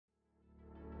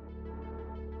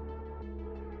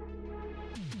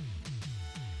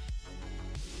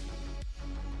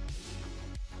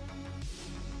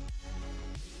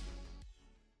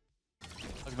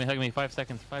hug me. 5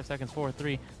 seconds. 5 seconds. 4,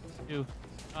 3, 2.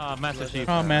 Ah, Master Chief.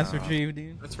 Oh, Master Chief,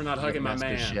 dude. That's for not hugging my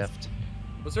man. Shift.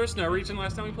 Was there a snow region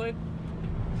last time we played?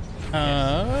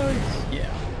 Yeah.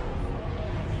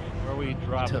 Where are we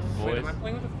dropping, Wait, boys? am I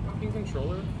playing with a fucking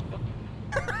controller?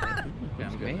 Yeah, I'm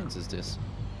Whose good. man's is this?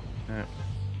 Alright.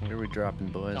 Where are we dropping,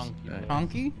 boys? Chunky.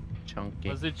 Chunky? Chunky.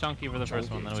 Let's do chunky for the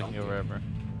first one, then we can go wherever.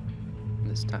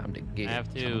 It's time to get I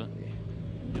have to chunky.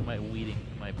 do my weeding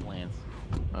for my plants.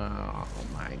 Oh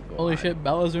my god. Holy shit,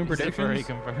 Bella's doing Except for he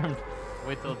predictions. confirmed.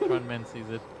 Wait till Trunman sees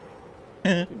it.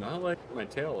 Dude, not like what my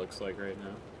tail looks like right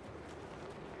now.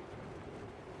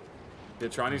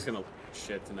 Dude, Troni's gonna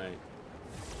shit tonight.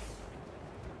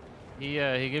 He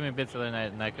gave me bits the other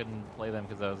night and I couldn't play them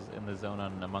because I was in the zone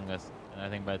on Among Us. And I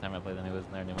think by the time I played them, he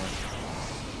wasn't there anymore.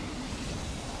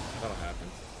 That'll happen.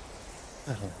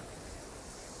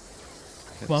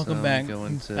 Got Welcome some back,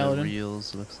 Going to Paladin.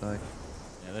 reels, looks like.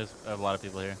 Yeah, there's a lot of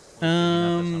people here.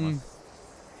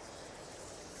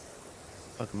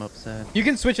 Fuck them upside. You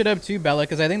can switch it up too, Bella,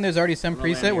 because I think there's already some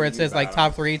preset where it says like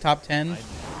top 3, top 10. You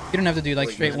don't have to do like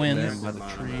Wait, straight you're in there? wins. By the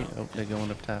tree. Oh, they're going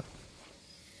up top.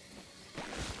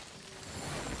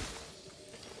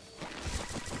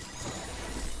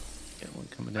 Get one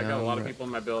coming down. I got a lot of right- people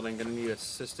in my building. Gonna need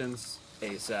assistance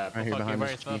ASAP. Right here Fuck you behind by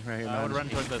the yourself. tree. Right here I would behind run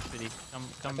the towards tree. that city. Come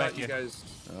I back thought you here. guys.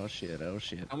 Oh shit, oh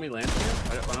shit. Can we land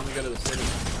here? Why don't we go to the city?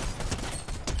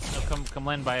 No, come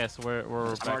land by us. We're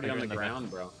I'm back already here on the in ground,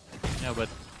 bro. No, but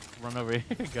run over here,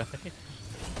 guy.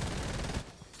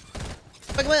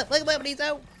 Look at what he's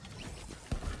out.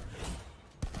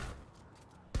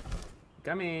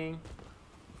 Coming.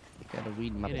 Gotta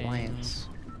weed my Kidding. plants.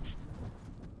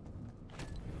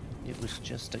 It was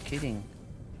just a kidding.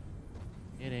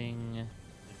 Kidding.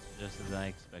 It's just as I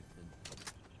expected.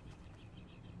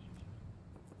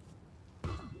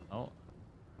 Oh.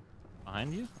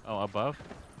 Behind you? Oh, above?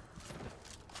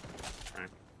 Alright.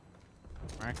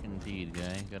 Mark indeed,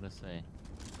 guy. Gotta say.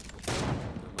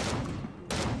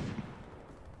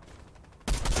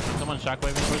 Someone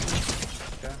shockwaving towards me?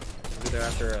 Okay. I'll be there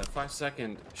after a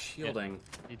 5-second shielding.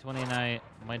 D20 and I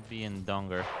might be in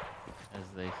Donger, as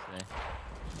they say.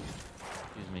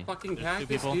 Excuse me. Fucking There's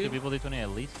cactus, two dude. people D20 at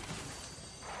least.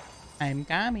 I'm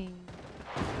coming.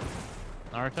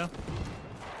 Naruto?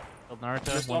 Killed Naruto.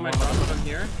 Just all One my more. drop up in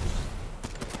here.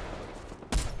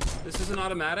 This is an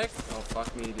automatic? Oh,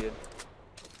 fuck me, dude.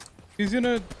 He's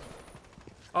gonna.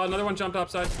 Oh, another one jumped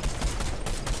upside. He's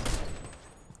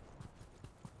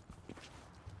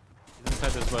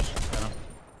inside this bush. Got him.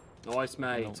 Nice,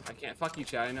 mate. Nope. I can't. Fuck you,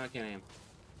 Chad. I know I can't aim.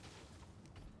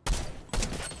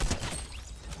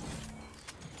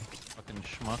 Fucking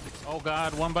schmuck. Oh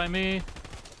god, one by me.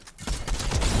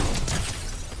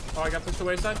 Oh, I got pushed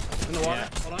away side in the water.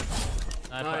 Yeah. Hold on.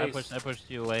 Nice. I pushed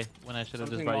you away when I should have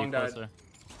just Something brought you long died. closer.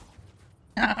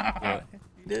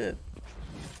 You did.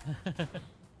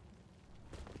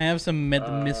 I have some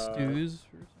mist stews.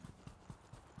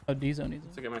 Oh, D-Zone needs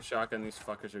To them. get my shotgun, these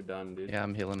fuckers are done, dude. Yeah,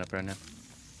 I'm healing up right now.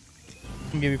 I'm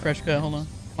gonna give you a fresh cut. Hold on.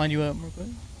 Line you up real quick.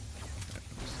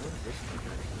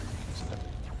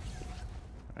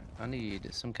 Alright, I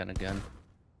need some kind of gun.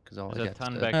 Cause all There's I a got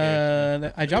ton is back the-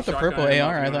 here. I dropped a Shotgun purple ammo,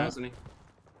 AR, I anyone thought. has any?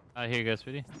 Here you go,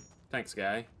 sweetie. Thanks,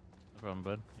 guy. No problem,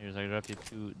 bud. Here's I dropped you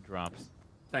 2 drops.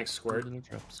 Thanks, Squirt. Little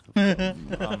drops.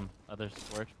 Other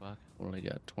squirt, fuck. Only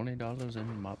got $20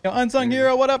 in my Yo, Unsung pocket.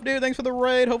 Hero, what up, dude? Thanks for the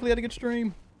raid. Hopefully, you had a good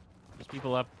stream. There's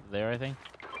people up there, I think.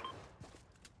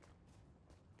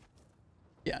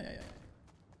 Yeah.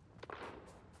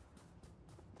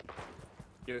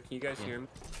 Yo, can you guys hear me?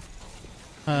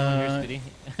 Here's sweetie.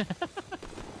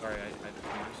 Sorry,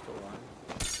 I'm still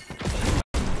alive.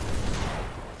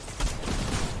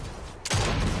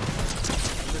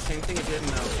 The same thing it did in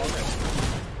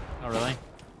Fortnite. Oh, really?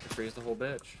 It frees the whole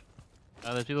bitch.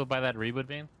 There's people by that reboot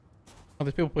vein. Oh,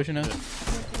 there's people pushing us.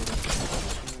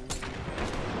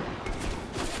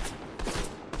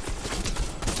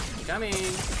 Coming! Make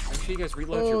sure you guys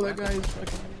reload Oh, your that weapon. guy's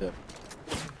fucking lined up.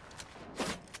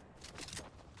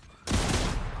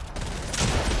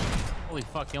 Holy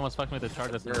fuck, he almost fucked me with the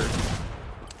charge. That's Bird. nerd.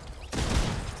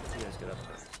 You guys get up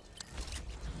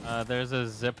there. There's a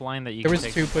zip line that you There can was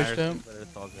take 2 some pushed tires up. to, but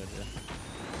it's all good, yeah.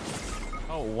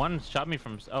 Oh, one shot me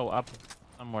from... Oh, up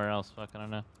somewhere else. Fuck, I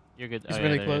don't know. You're good. He's oh,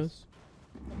 really yeah, there he is.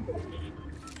 close.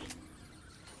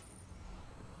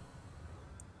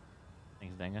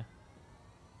 Thanks, Denga.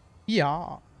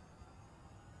 Yeah.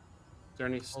 Is there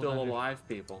any still on, dude. alive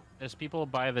people? There's people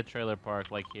by the trailer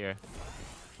park, like here.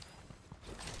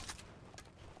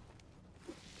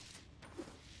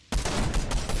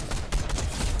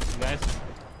 You guys?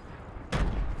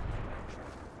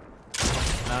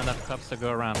 Not enough cups to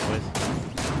go around, boys.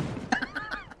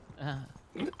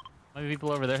 Maybe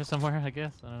people over there somewhere, I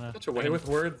guess. I don't know. Such a way with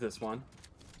words, this one.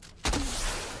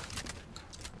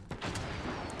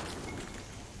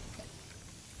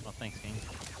 Oh, thanks, King.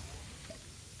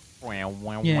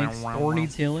 Yeah,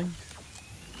 storytelling.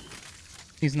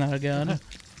 He's not a gun.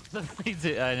 I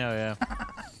know, yeah.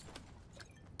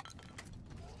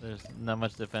 There's not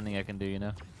much defending I can do, you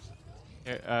know.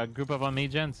 Here, group up on me,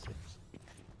 gents.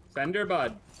 Fender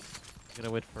bud.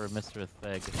 Gotta wait for Mr.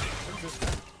 Theg.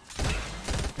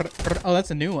 Oh,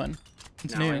 that's a new one.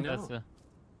 It's Now I new. know. That's a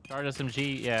shard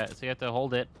SMG, yeah. So you have to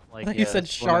hold it like. I thought you said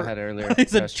One I shark. had earlier. He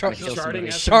said I was trying to kill Sharding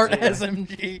somebody. Shart SMG.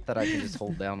 SMG. That I can just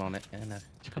hold down on it and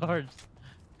charge.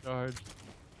 Charge. charge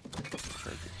it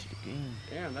to the game.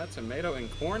 Damn, that tomato and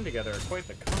corn together are quite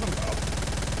the combo.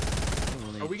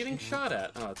 Are we getting shot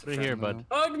at? Oh, it's Right here, bud.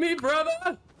 Hug me,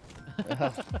 brother!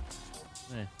 Yeah.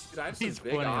 Dude, I have some He's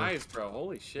big pointing. eyes, bro.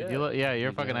 Holy shit. You look, yeah,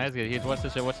 your fucking eyes good. Here, watch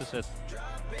this shit. Watch this shit.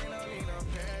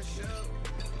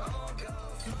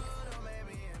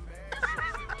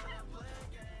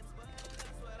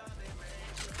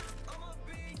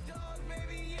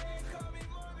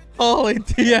 Holy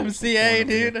DMCA,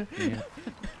 dude. Yeah.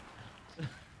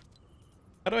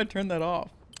 How do I turn that off?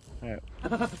 Alright.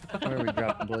 Where are we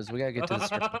dropping, boys? We gotta get to the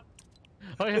circle.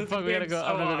 Oh yeah, fuck, we gotta go.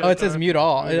 I'm gonna Oh, go it says start. mute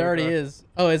all. It Mute already all. is.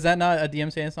 Oh, is that not a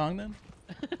DMCA song then?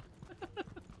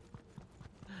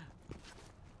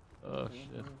 Oh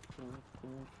shit.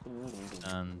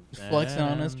 Dun, He's flexing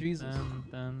on us, dun, Jesus. dun,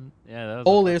 dun. Yeah, that was.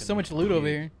 Holy, there's so much loot over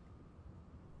here.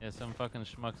 Yeah, some fucking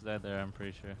schmucks died there. I'm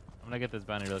pretty sure. I'm gonna get this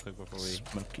bounty real quick before we.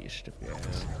 Monkey stuff, yeah.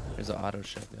 There's an auto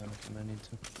shotgun if I need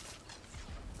to.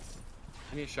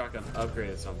 I need a shotgun upgrade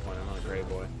at some point. I'm not a gray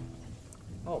boy.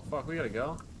 Oh, fuck, we gotta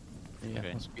go. Yeah,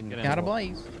 Okay, let's get in get the in. Gotta wall.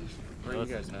 blaze. Where are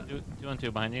you guys at? Two and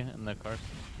two behind you in the cars.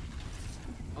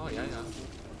 Oh, yeah.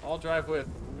 I'll drive with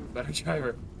better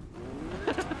driver.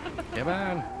 Come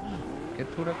on!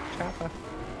 Get to the chopper.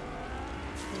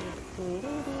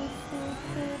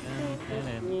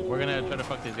 We're gonna try to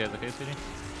fuck these guys, okay, sweetie?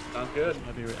 Sounds good.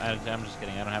 I'm just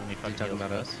kidding. I don't have any You fucking talking heals.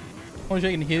 about us? Oh, so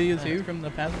I can heal you too from the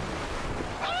passive.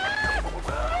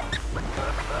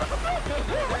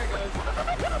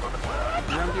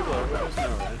 You run people over this? No,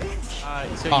 right?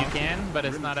 So you can, but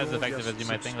it's not as effective as you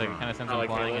might think. Like it kind of sends Oh, them like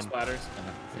flying. Halo And, splatters?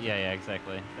 yeah,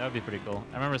 exactly. That would be pretty cool.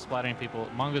 I remember splattering people.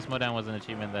 Mongoose Modown was an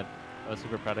achievement that I was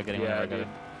super proud of getting Yeah, whenever I dude.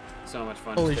 got it. So much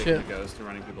fun Holy just taking shit. the ghost and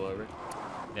running people over.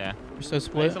 Yeah. You're so I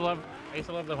split. used to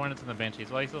love the Hornets and the Banshees.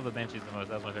 Well, I used to love the Banshees the most.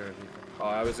 That was my favorite feature. Oh,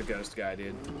 I was a ghost guy,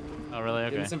 dude. Oh, really?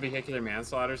 Okay. Getting some vehicular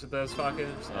manslaughters with those fuckers.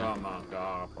 Yeah. Oh my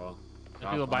god, bro. If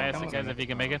people buy us, guys, if you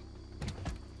can make it.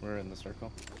 We're in the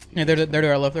circle. Yeah, they're to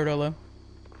our left. They're to our left.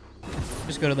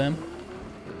 Just go to them.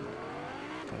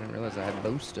 I didn't realize I had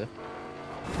booster.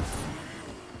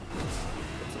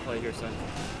 What's the play here, son?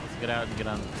 Let's get out and get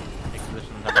on. Take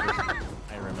position on top of this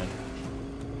pyramid.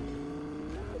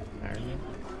 Iron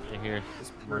Right here.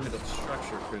 This pyramidal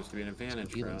structure proves to be an advantage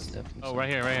for healing us. stuff. Oh, right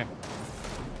here, right here.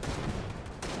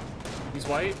 He's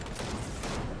white.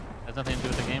 Has nothing to do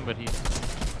with the game, but he's.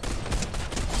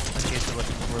 In case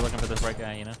we're looking for this right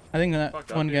guy, you know. I think that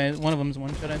Fucked up, one dude. guy, one of them's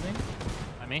one shot. I think.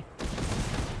 By me.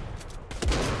 I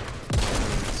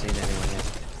haven't seen anyone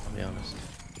yet, I'll be honest.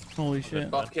 Holy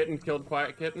shit. Buff kitten killed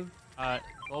quiet kitten.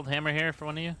 Gold hammer here for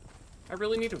one of you. I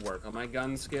really need to work on my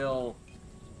gun skill.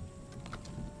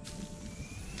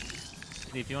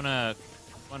 If you wanna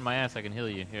run my ass, I can heal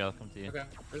you. Here, I'll come to you. Okay.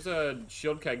 There's a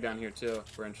shield keg down here too.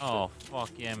 If we're interested. Oh, fuck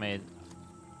yeah, mate.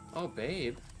 Oh,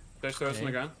 babe. Should I just throw this on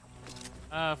the Babe.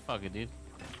 ground? Fuck it, dude.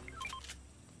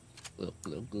 Glug,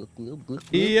 glug, glug, glug, glug.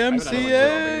 I have another one, too. I'll bring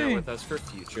that DMCA. with us for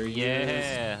future use.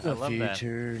 Yeah, I The love that.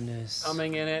 futureness.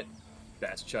 Coming in it.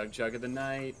 Best chug chug of the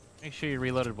night. Make sure you're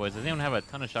reloaded, boys. Does anyone have a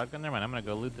ton of shotgun there? Man, I'm gonna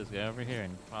go loot this guy over here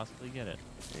and possibly get it.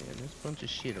 Yeah, there's a bunch of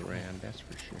shit around, that's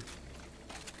for sure.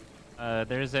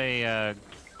 There's a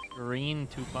green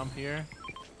 2-pump here.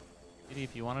 Maybe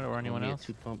if you want it or anyone else.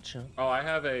 2-pump shot. Oh, I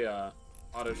have a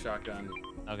auto shotgun.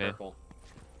 Okay. Purple.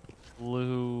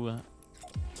 Blue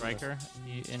striker.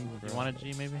 You want a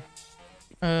G maybe?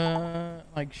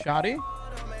 Like shoddy.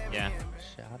 Yeah.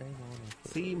 Shot it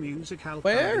Theme music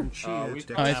Where? We cheered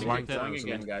found I that see. marked Marked thing it.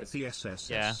 again, guys. Yeah.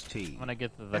 PSSST. I'm gonna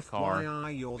get to the car.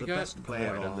 FYI, you're We the got best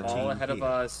player on the all team ahead of here.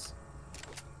 us.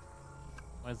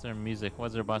 Why's there music?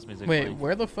 Why's there boss music? Wait, playing?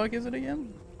 where the fuck is it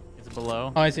again? It's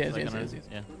below. Oh, I see, I It's see, I like see, on I a- see.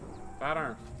 Yeah.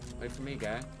 Pattern. Wait for me,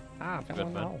 guy. Ah,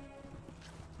 Good, bud.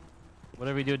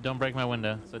 Whatever you do, don't break my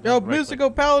window. So Yo, don't break Musical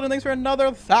Paladin, thanks for another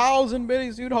 1,000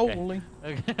 biddies, dude. Okay. Holy.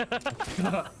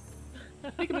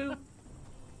 Peekaboo.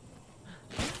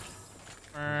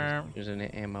 There's an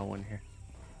ammo in here.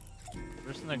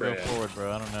 We're just gonna go Bruh. forward,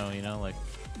 bro. I don't know, you know, like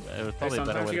it was Hey, probably a better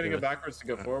sometimes way you to gotta do go it. backwards to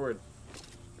go forward.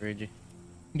 Reggie.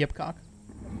 Yep, cock.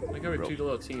 I think we have 2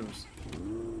 little teams.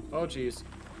 Oh, jeez.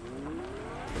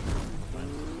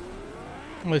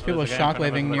 Oh, there's people there's a guy in front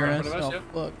of shockwaving us, near in us. front of us,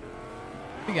 Oh, fuck.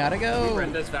 We gotta We go.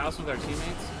 Brenda's vows with our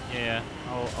teammates. Yeah,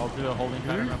 I'll do a holding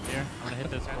pattern up here. I'm gonna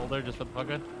hit this boulder just for the fuck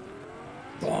of it.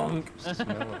 Bonk.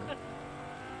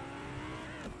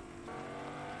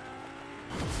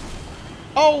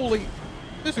 Holy.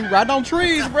 This is riding on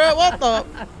trees, bro. What the?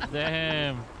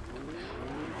 Damn.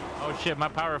 Oh shit, my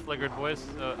power flickered, boys.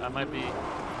 So I might be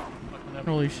fucking up.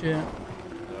 Holy shit.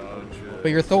 Oh, shit.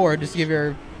 But you're Thor. Just give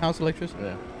your house electricity.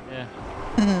 Yeah.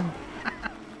 Yeah.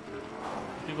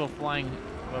 People flying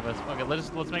above us. Okay,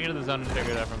 let's make it to the zone and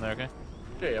figure it out from there, okay?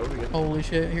 Yeah, we'll be good. Holy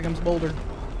shit. Here comes Boulder.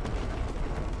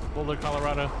 Boulder,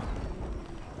 Colorado.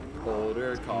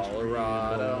 Boulder,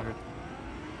 Colorado.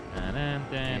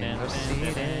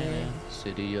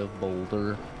 City of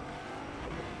Boulder.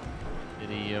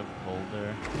 City of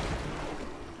Boulder.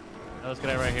 Oh, let's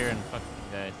get out right here and fuck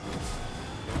these guys.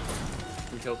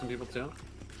 We kill some people too?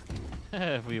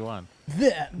 If we want.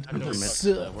 That I don't was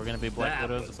fuck, suck. we're gonna be Black That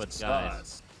Widows, was but Squds.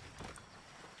 guys.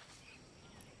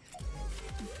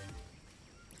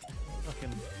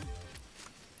 Fucking.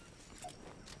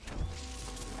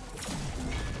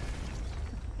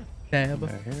 Tab.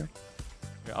 Right here.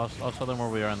 Here, I'll show them where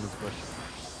we are in this bush.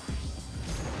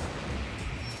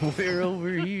 We're over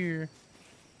here.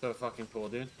 So fucking cool,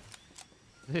 dude.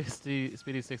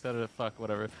 Speedy 6 out of fuck,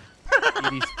 whatever.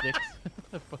 Speedy 6.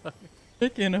 The fuck?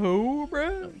 Chicken who,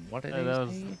 bro? What did That he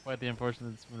was say? quite the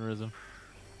unfortunate spoonerism.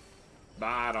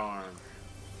 Bad arm.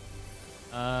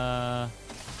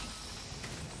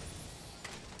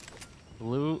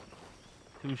 Blue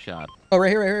 2-shot. Oh, right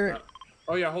here, right here, right here.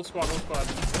 Oh yeah, whole squad, whole squad.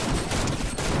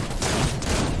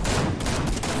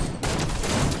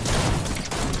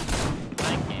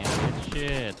 I can't get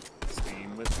shit.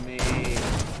 Team with me.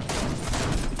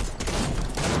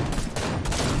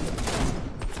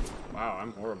 Wow,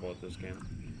 I'm horrible at this game.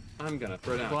 I'm gonna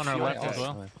throw down. Go on our shield left as guys.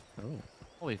 well. Oh,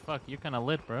 Holy fuck, you're kind of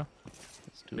lit, bro.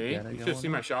 let's do Me? that You should see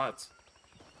my shots.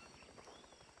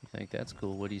 You think that's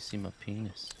cool? What do you see my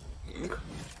penis?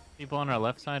 People on our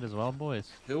left side as well,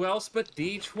 boys. Who else but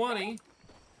D20?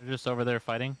 They're just over there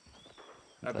fighting.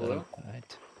 At blue?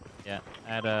 Right. Yeah,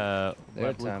 at Their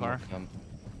red blue time car. will come.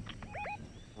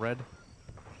 Red.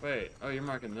 Wait, oh, you're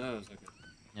marking those. Okay.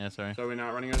 Yeah, sorry. So are we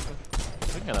not running this way?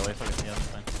 We can go that way. Fuck it. Yeah, that's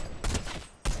fine.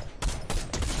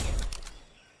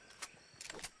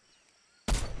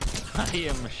 I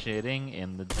am shitting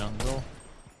in the jungle.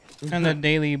 And the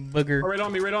daily Oh, booger. right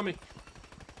on me, right on me.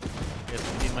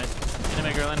 Yes, indeed, my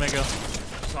enemy girl, enemy girl.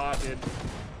 Saw it, dude.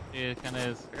 It kind of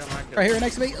is. I got my kill. Right here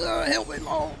next to me. Help me,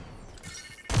 Lord.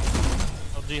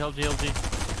 LG, LG, LG.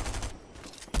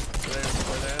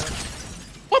 Where they at?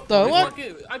 What the? Hey, What? fuck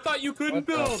it. I thought you couldn't What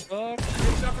the build. fuck?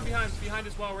 Hey, shot from behind. Behind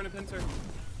as well. We're in a pincer.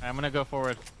 I'm gonna go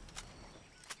forward.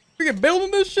 We get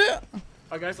building this shit?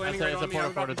 Oh, guys It's landing a, right it's a on me.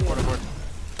 I'm porta about fort. to It's pull. porta fort.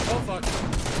 Oh,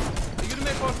 fuck. You didn't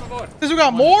make post my board. This we got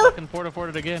Someone more? just fucking porta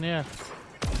forted again, yeah.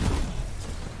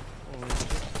 Holy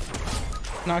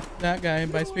shit. Knocked that guy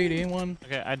by Speedy. One.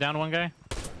 Okay, I downed one guy.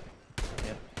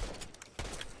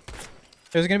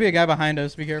 There's gonna be a guy behind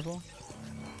us. Be careful.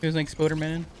 He was like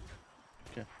Spoderman.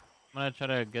 I'm gonna try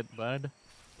to get Bud.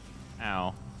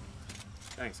 Ow.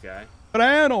 Thanks, guy. But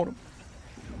I had on him.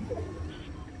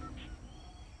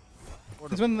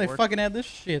 Porta It's when they fort. fucking had this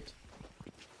shit.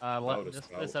 Lotus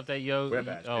This spout. update, yo. Whip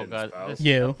ass Oh shit, god. spout. This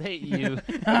Yo. update, you.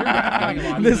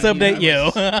 This update,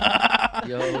 yo.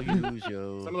 Yo, use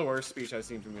yo. Some of the worst speech I've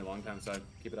seen from you in a long time, so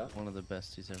keep it up. One of the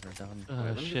best he's ever done. Oh, Wait,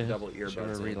 let me shit. get double Should have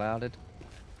earbuds in. reloaded.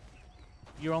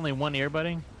 You're only one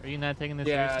earbudding? Are you not taking this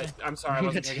Yeah, seriously? I'm sorry, I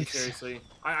wasn't taking it seriously.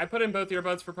 I put in both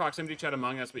earbuds for proximity chat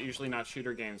among us, but usually not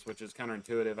shooter games, which is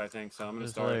counterintuitive, I think. So I'm gonna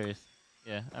It's start. hilarious.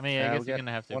 Yeah, I mean, Yeah, I we guess you're got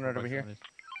gonna have to. one for right over here.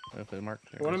 proximities. Okay, Mark.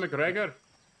 There Conor it is. McGregor.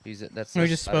 He's that's. No, the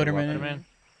just spider Spider-Man. walking.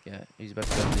 Spider-Man. Yeah, he's about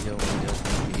to go up the hill.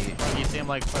 Fuck, you see him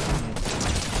like fucking.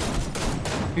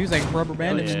 He was like rubber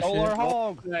banding yeah. and Stole our shit.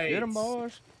 hog. Nice. Get him,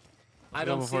 boys. I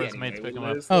Go don't before see his it. mates anyway. pick him We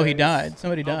up. lose Oh, he this. died.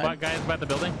 Somebody Oh, died. guys by the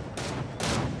building.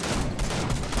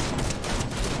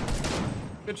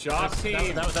 Good job, That,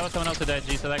 team. that was someone else who died,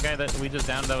 G. So that guy that we just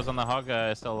downed that was on the hog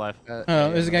is still alive. Oh,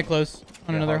 there's a guy close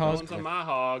on Yeah, another hog hog. Going to my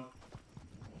hog.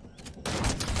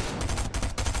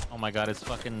 Oh my god, his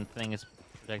fucking thing is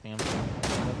protecting him.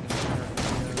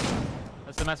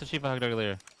 That's the Master Chief I hugged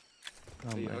earlier.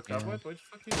 Oh Are you my hooked up god. with? What the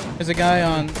fuck you doing? There's a guy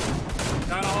on.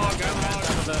 Got a hog, got a hog.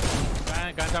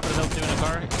 Guy on top of the hill too in a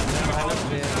car.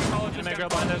 Gynecologist, Enemy girl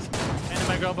behind us.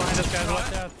 Enemy girl behind us, guys.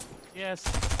 Watch out. Yes.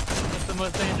 That's the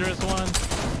most dangerous one.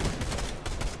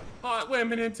 Hot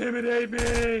women intimidate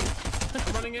me.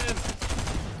 I'm running in.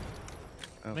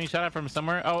 I'm being shot at from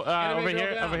somewhere. Oh, Enemy over drone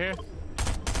here, down. over here.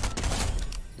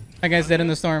 That guy's dead in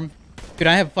the storm. Dude,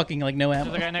 I have fucking like no There's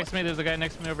ammo. a guy next to me. There's a guy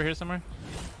next to me over here somewhere.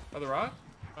 Oh, the rock?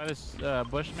 By this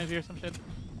bush maybe or some shit.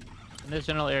 In this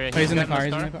general area. Oh, he's in the got car.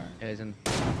 He's in the car. Yeah, he's in.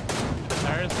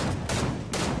 Tires.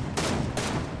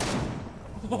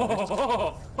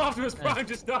 Oh, Optimus Prime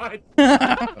just died.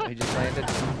 Oh, he just landed.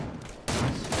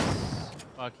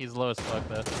 Fuck, he's low as fuck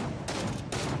though.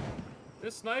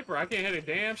 This sniper, I can't hit a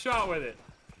damn shot with it.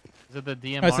 Is it the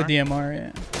DMR? Oh, it's a DMR,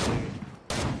 yeah.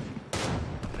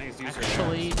 I think it's user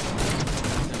Actually,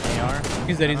 it's an AR.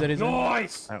 He's dead, he's dead, he's dead.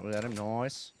 Nice. That was at him.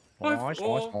 Nice. Nice. Nice,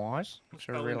 Oh. nice, nice.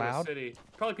 Sure, Fell real into the loud. city.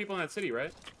 Probably people in that city,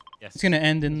 right? Yes. It's gonna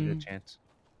end There's a in. good chance.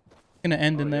 Gonna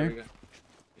end Oh, in yeah, there. we go.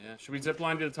 Yeah. Should we zip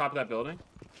line to the top of that building?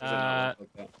 Or is it not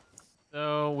like that?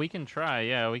 So we can try.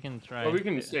 Yeah, we can try. Well, we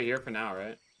can stay here for now,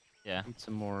 right? Yeah. Need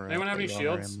some more. Anyone have any AR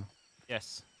shields? ammo.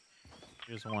 Yes.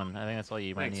 Here's one. I think that's all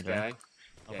you might Thanks, need, guy. right?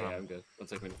 No Yeah, problem. I'm good.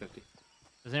 Let's take me to 50.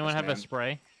 Does anyone Yes, have a ma'am.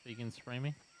 spray so you can spray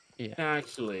me? Yeah.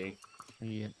 Actually,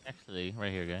 Yeah. Actually,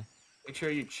 right here, guy. make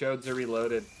sure you chodes are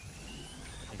reloaded.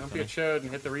 Thanks, Don't be a Tony. chode and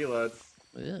hit the reload.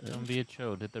 Don't be a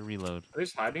chode. Hit the reload. Are they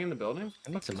just hiding in the buildings? I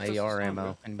need Fuck, some these pistols AR sound ammo.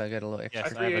 good. Anybody got a little Yes,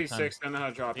 extra? I I have a 386. Don't know how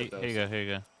to drop it though. Here you go. Here you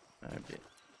go. Alright, yeah.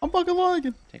 I'm fucking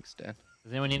lagging. Thanks, Dad.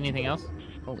 Does anyone need anything else?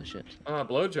 Holy shit.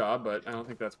 Blowjob, but I don't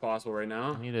think that's possible right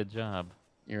now. I need a job.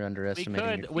 You're We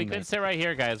underestimating could. We could sit right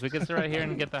here, guys. We could sit right here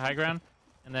and get the high ground,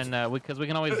 and then because we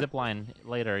can always zip line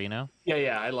later, you know. Yeah,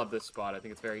 yeah, I love this spot. I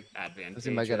think it's very advantageous. Does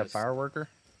anybody got a fireworker?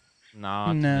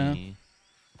 Not No. me.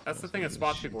 That's the thing that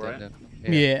spots people, right?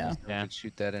 Yeah. Yeah. Could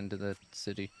shoot that into the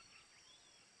city.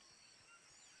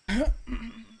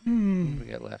 Hmm. We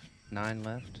got left 9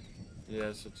 left.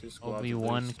 Yeah, so 2 squads. Only at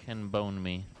one least. can bone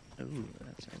me. Ooh,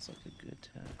 that sounds like a good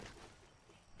time.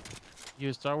 You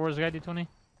a Star Wars guy, D20?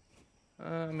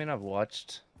 I mean, I've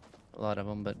watched a lot of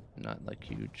them, but not like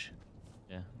huge.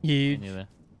 Yeah. Me Huge. neither.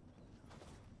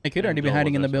 They could And already be Joel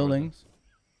hiding in the was also with buildings.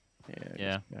 Yeah. I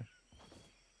Yeah. guess,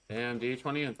 Damn,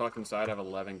 D20 and fucking side have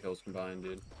 11 kills combined,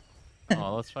 dude.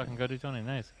 Oh, let's fucking go D20.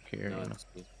 Nice. Here, No, you know. it's-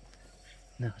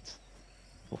 Nuts.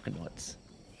 Fucking nuts.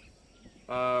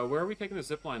 where are we taking the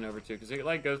zip line over to? Because it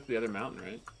like goes to the other mountain,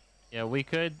 right? Yeah, we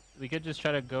could just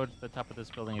try to go to the top of this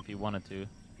building if you wanted to.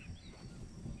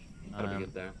 How do we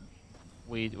get there?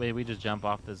 We just jump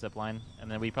off the zip line,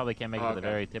 and then we probably can't make it to the Okay.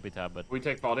 very tippy top, but We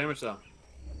take fall damage though.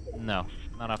 no,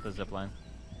 not off the zip line.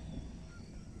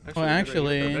 Actually, we did right here for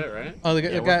a actually- bit, right? Oh, the Yeah,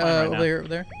 guy we're fine right over now. there, over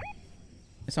there.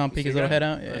 I saw him You peek see his little that? head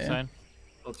out. Other Yeah. side.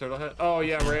 Little turtle head. Oh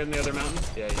yeah, right in the other mountain.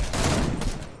 Yeah, yeah.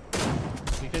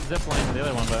 We could zip line to the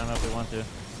other one, but I don't know if we want to.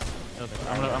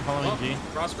 I'm following G.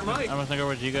 Oscar Mike. I'm just gonna go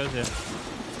where G goes. Yeah.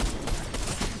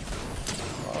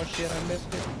 Oh shit, I missed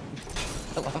it.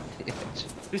 Fell off the edge.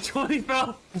 D20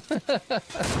 fell.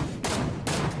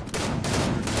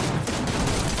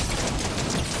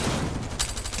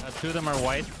 Two of them are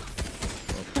white.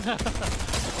 Down to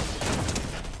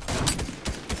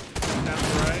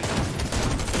the right.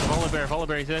 Polar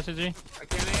bear. You see that shit, G? I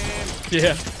can't aim.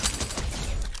 Yeah.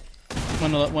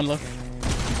 One look.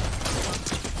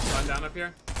 Run down up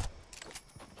here.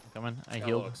 Coming. I Got a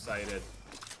healed. little excited.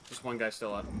 Just one guy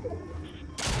still up.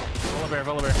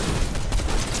 Polar bear.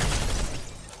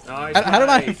 Nice. How did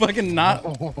I Mike. fucking not?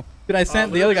 Did I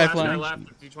send the other guy flying? Left.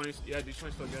 D20's, yeah,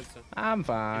 D20's still good. So. I'm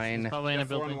fine. Probably in a Yeah,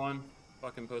 4 and building. 1.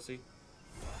 Fucking pussy.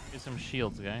 Get some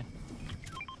shields, guy.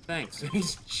 Thanks.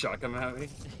 He's shotgun at me.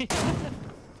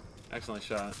 Excellent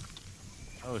shot.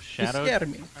 Oh, You shadow scared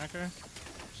me. tracker.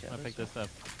 I'll pick this up.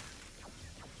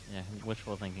 Yeah,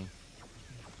 wishful thinking.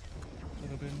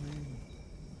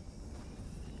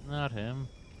 Not him.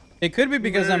 It could be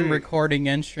because I'm Wait. recording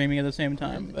and streaming at the same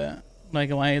time, but like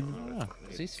why? Oh,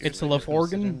 Is he It's seriously a left just gonna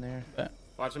sit in organ. there? But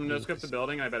Watch him no-scope the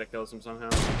building. I bet it kills him somehow.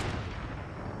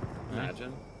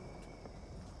 Imagine.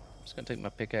 I'm just gonna take my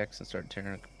pickaxe and start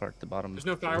tearing apart the bottom. There's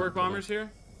no firework bombers here?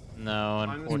 no,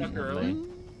 Find this fucker early?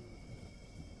 unfortunately.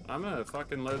 I'm gonna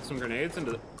fucking load some grenades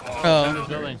into the... Oh. down there.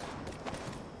 Building.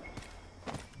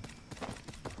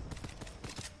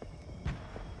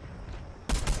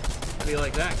 How do you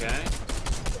like that, guy?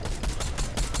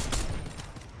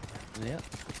 Yeah.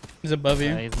 he's above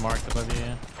Yeah, you. he's marked above you.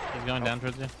 Yeah. He's going down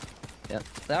towards you. Yep.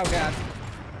 Oh god.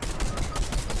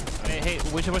 Hey,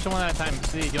 which one at a time?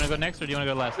 See, do you want to go next or do you want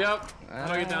to go last? Yep. How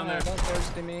do I get down there? Don't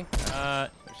thirsty me.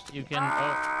 You can.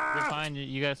 Oh, you're fine.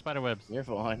 You got spider webs. You're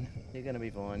fine. You're gonna be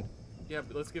fine. Yeah,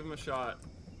 but let's give him a shot.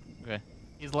 Okay.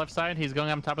 He's left side. He's going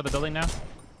on top of the building now.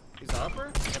 He's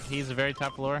upper? Yep, he's the very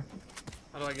top floor.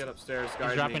 How do I get upstairs? He's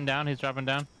Guide dropping me. down. He's dropping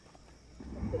down.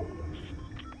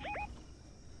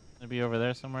 Gonna be over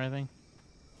there somewhere, I think.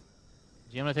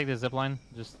 G, I'm gonna take the zip line.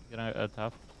 Just get on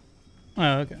top.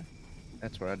 Oh, okay.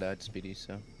 That's where I died, Speedy,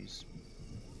 so he's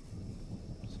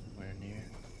somewhere near.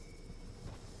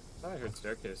 I thought I heard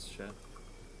staircase shit.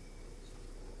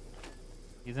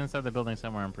 He's inside the building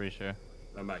somewhere, I'm pretty sure.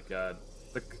 Oh my god.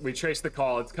 We traced the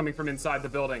call. It's coming from inside the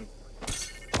building.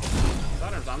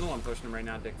 I'm the one pushing him right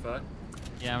now, dick fuck.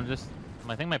 Yeah,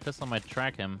 I think my pistol might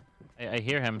track him. I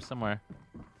hear him somewhere.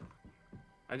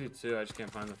 I do too. I just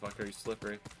can't find the fucker. He's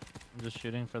slippery. I'm just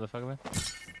shooting for the fuck of it.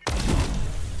 Is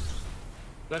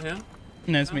that him?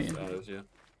 No, it's me. Oh, it was you.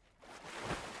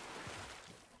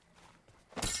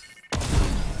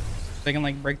 They can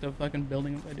like break the fucking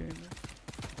building by doing that.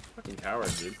 Fucking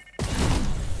coward, dude.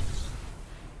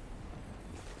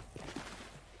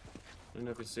 I don't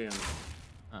know if you see him.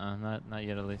 Not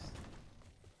yet at least.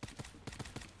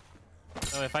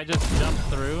 So if I just jump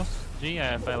through,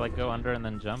 if I like go under and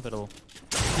then jump, it'll...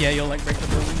 Yeah, you'll like break the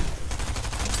building.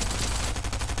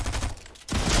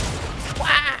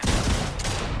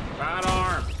 Bad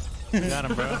arm! You got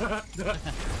him, bro.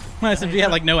 My SMG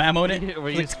had like no ammo in it. Were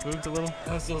you spooked a little?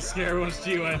 I was so scared once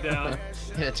G went down.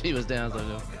 Yeah, T was down,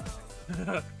 so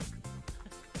Good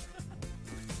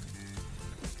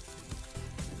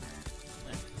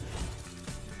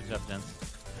job, gents.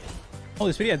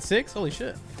 Holy shit, he had 6? Holy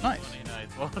shit. Nice. 29.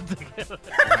 Well together.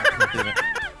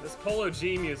 This Polo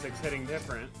G music's hitting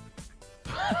different.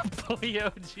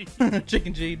 Polio G.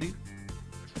 Chicken G, dude.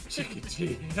 Chicken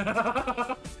G.